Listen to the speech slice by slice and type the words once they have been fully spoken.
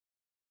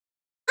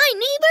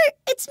neighbor,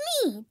 it's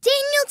me,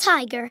 Daniel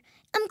Tiger.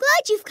 I'm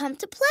glad you've come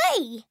to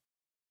play.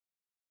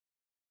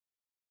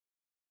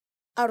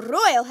 A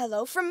royal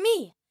hello from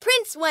me,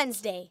 Prince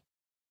Wednesday.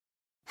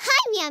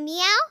 Hi, Meow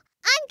Meow.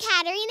 I'm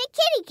Katerina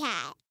Kitty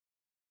Cat.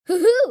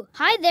 Hoo-hoo!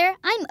 Hi there,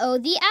 I'm O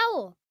the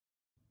Owl.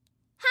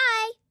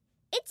 Hi,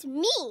 it's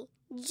me,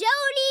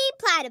 Jody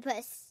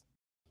Platypus.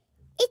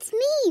 It's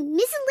me,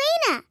 Miss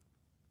Elena.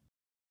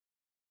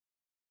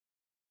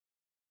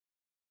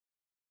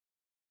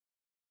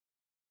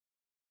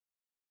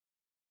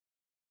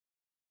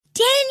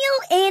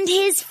 Daniel and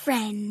his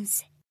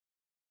friends.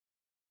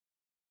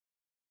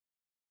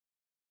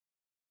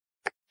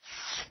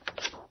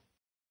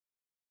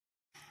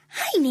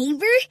 Hi,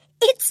 neighbor.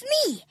 It's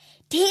me,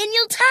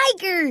 Daniel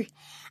Tiger.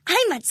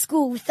 I'm at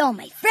school with all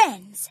my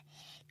friends.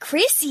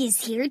 Chrissy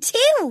is here,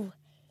 too.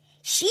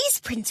 She's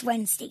Prince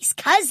Wednesday's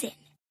cousin.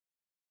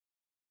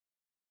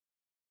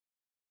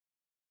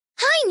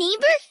 Hi,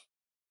 neighbor.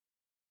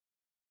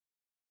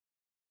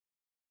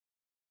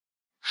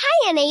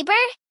 Hiya,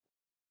 neighbor.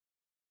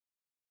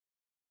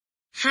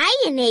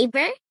 Hiya,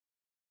 neighbor.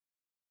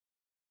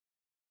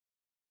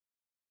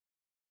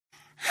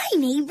 Hi,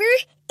 neighbor.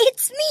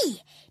 It's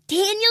me,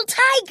 Daniel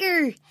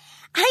Tiger.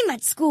 I'm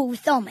at school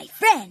with all my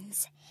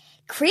friends.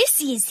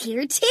 Chrissy is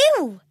here,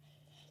 too.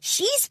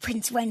 She's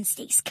Prince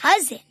Wednesday's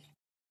cousin.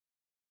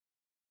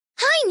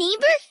 Hi,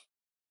 neighbor.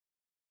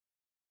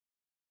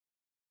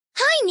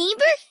 Hi,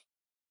 neighbor.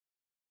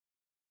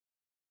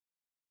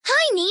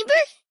 Hi,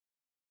 neighbor.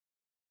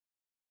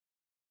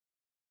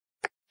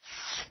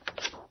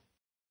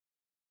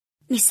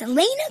 Miss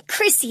Elena,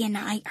 Chrissy, and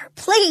I are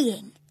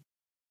playing.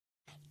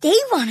 They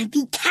want to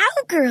be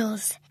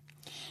cowgirls,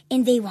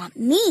 and they want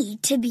me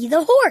to be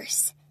the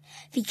horse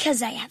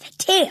because I have a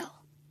tail.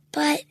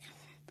 But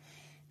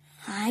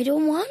I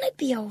don't want to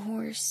be a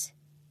horse.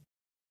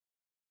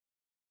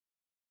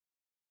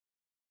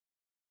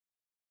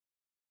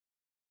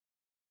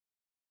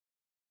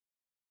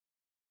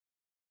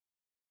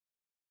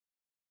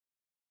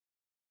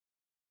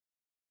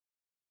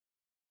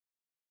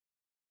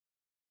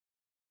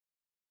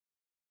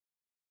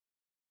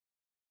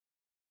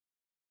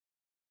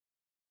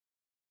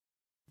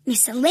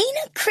 Miss Elena,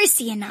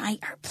 Chrissy, and I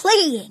are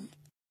playing.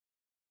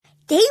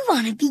 They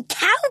want to be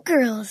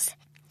cowgirls,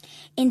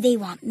 and they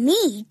want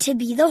me to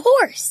be the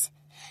horse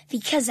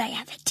because I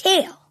have a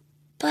tail.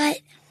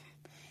 But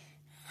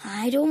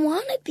I don't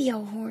want to be a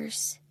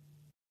horse.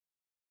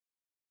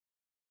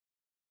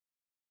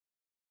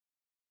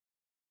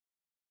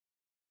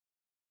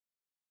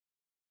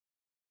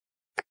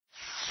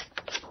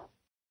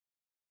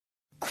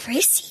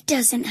 Chrissy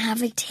doesn't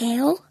have a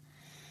tail.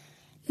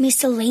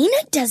 Miss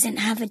Elena doesn't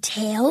have a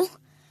tail.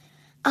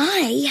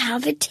 I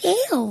have a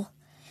tail.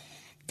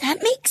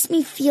 That makes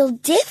me feel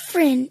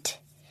different.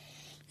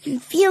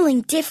 And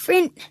feeling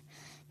different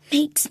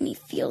makes me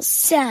feel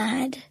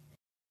sad.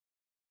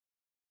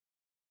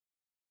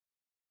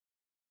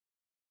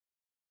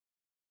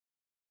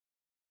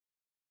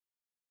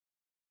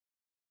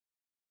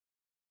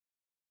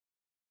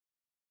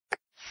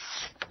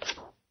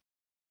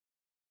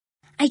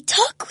 I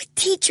talk with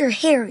Teacher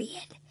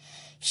Harriet.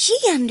 She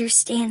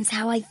understands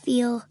how I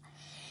feel.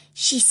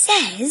 She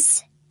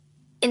says,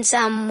 "In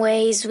some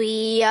ways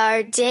we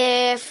are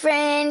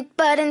different,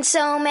 but in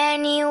so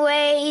many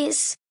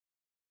ways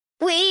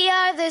we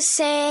are the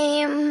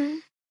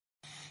same."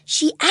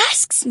 She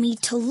asks me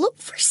to look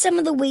for some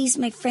of the ways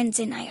my friends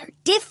and I are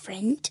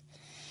different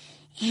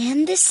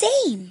and the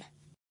same.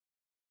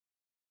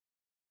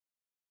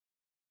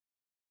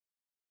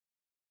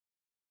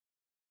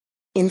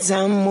 In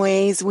some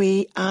ways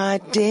we are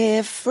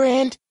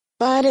different,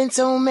 but in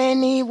so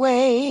many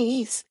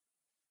ways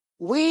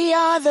we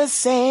are the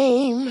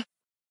same.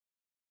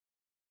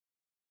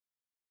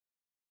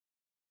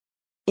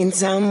 In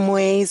some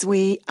ways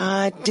we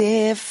are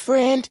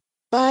different,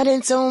 but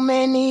in so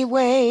many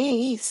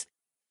ways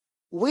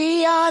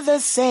we are the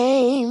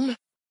same.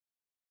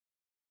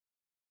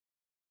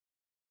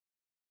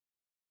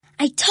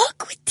 I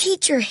talk with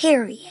Teacher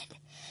Harriet.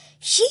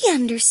 She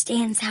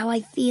understands how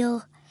I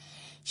feel.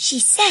 She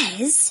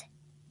says,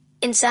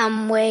 "In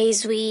some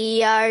ways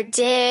we are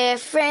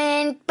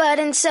different, but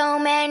in so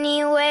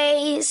many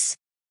ways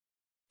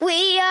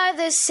we are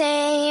the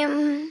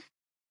same."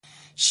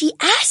 She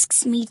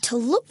asks me to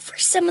look for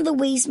some of the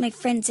ways my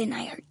friends and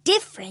I are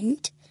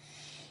different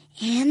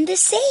and the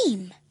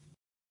same.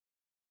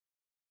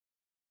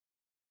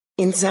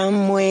 In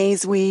some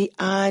ways we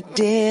are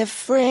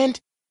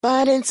different,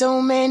 but in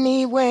so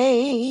many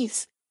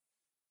ways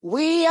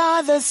we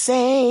are the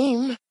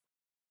same.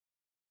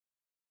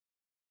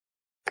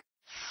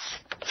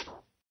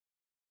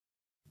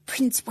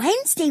 Prince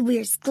Wednesday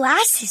wears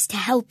glasses to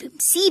help him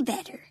see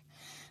better,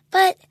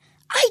 but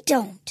I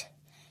don't.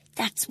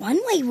 That's one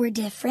way we're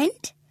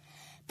different.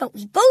 But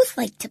we both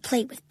like to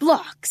play with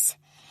blocks.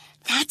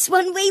 That's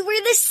one way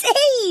we're the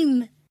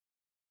same.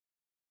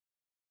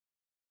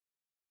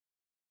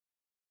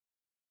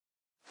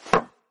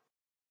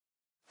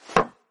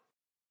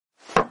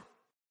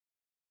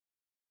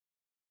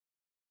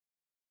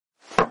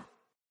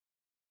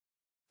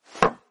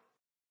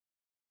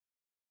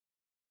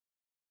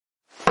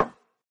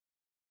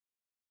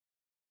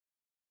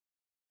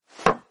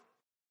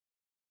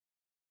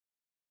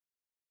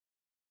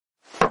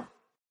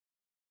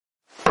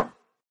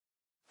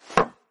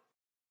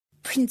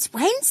 Prince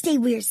Wednesday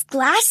wears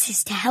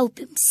glasses to help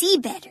him see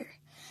better,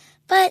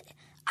 but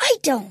I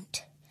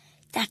don't.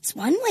 That's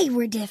one way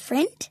we're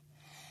different.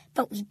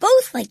 But we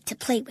both like to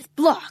play with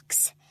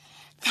blocks.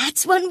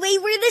 That's one way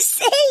we're the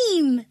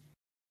same.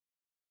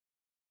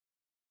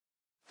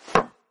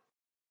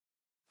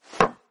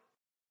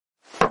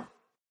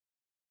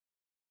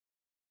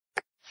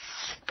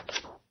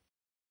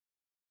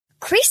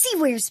 Chrissy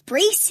wears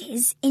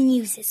braces and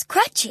uses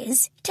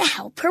crutches to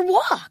help her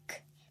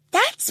walk.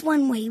 That's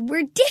one way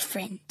we're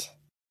different.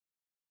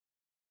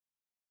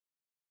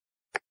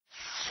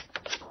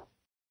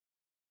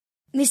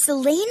 Miss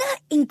Elena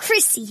and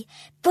Chrissy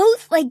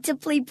both like to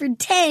play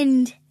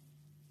pretend.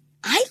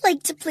 I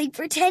like to play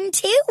pretend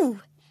too.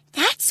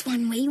 That's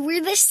one way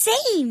we're the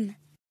same.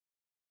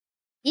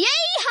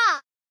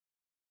 Yay-ha!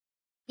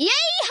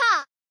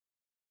 Yay-ha!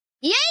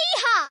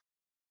 Yay-ha!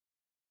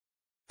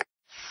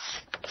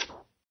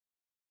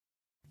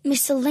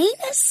 Miss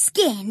Elena's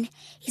skin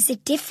is a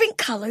different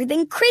color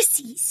than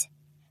Chrissy's,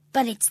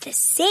 but it's the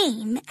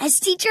same as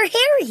Teacher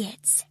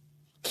Harriet's.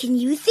 Can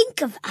you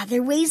think of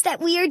other ways that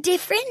we are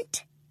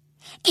different?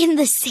 And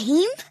the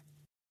same?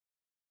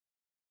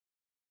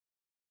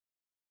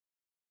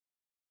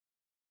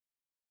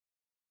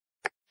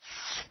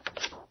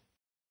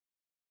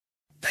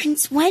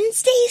 Prince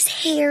Wednesday's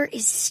hair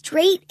is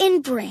straight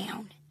and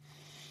brown.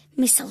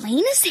 Miss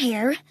Elena's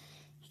hair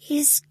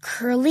is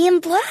curly and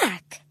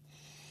black.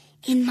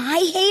 And my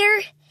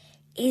hair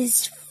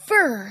is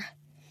fur.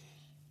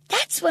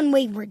 That's one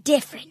way we're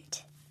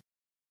different.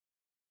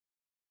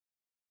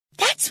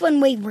 That's one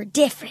way we're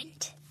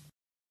different.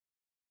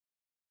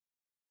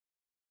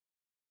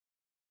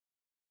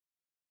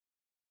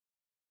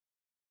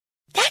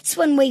 That's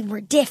one way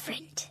we're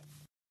different.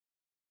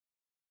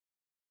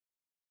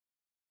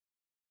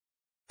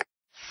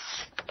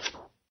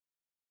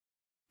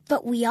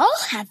 But we all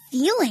have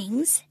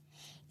feelings,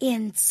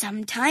 and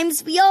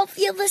sometimes we all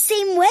feel the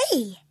same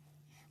way.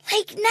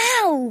 Like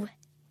now,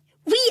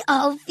 we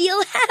all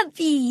feel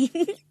happy.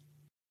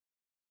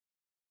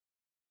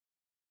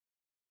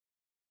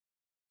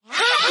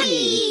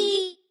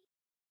 Happy!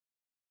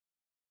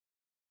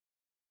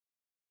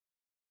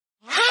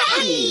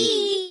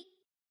 Happy!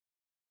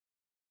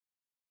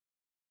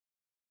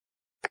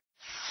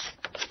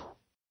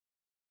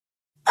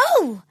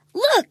 Oh,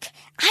 look,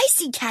 I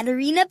see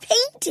Katerina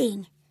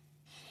painting.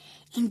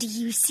 And do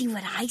you see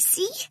what I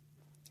see?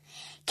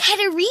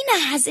 Katerina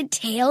has a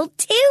tail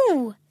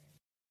too.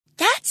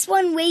 That's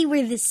one way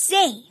we're the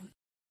same.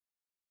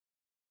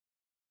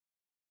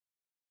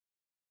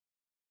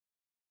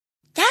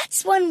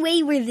 That's one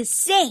way we're the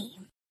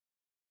same.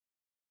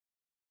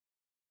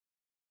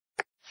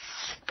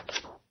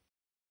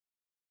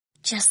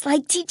 Just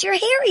like Teacher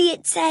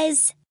Harriet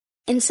says.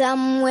 In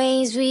some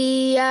ways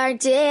we are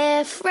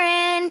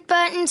different,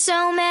 but in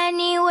so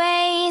many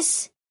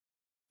ways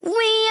we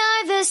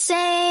are the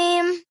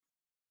same.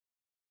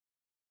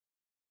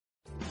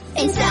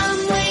 In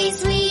some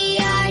ways we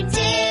are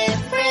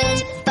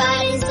different,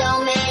 but in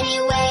so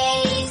many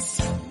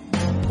ways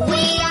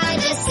we are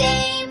the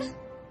same.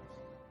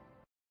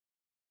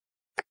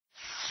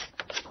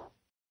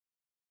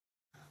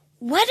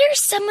 What are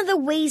some of the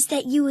ways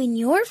that you and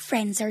your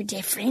friends are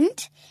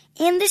different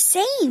and the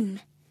same?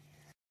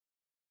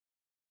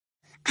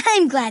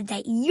 I'm glad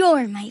that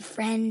you're my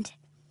friend.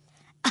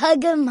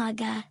 Ugga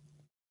mugga.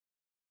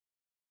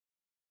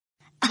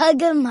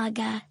 Ugga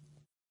mugga.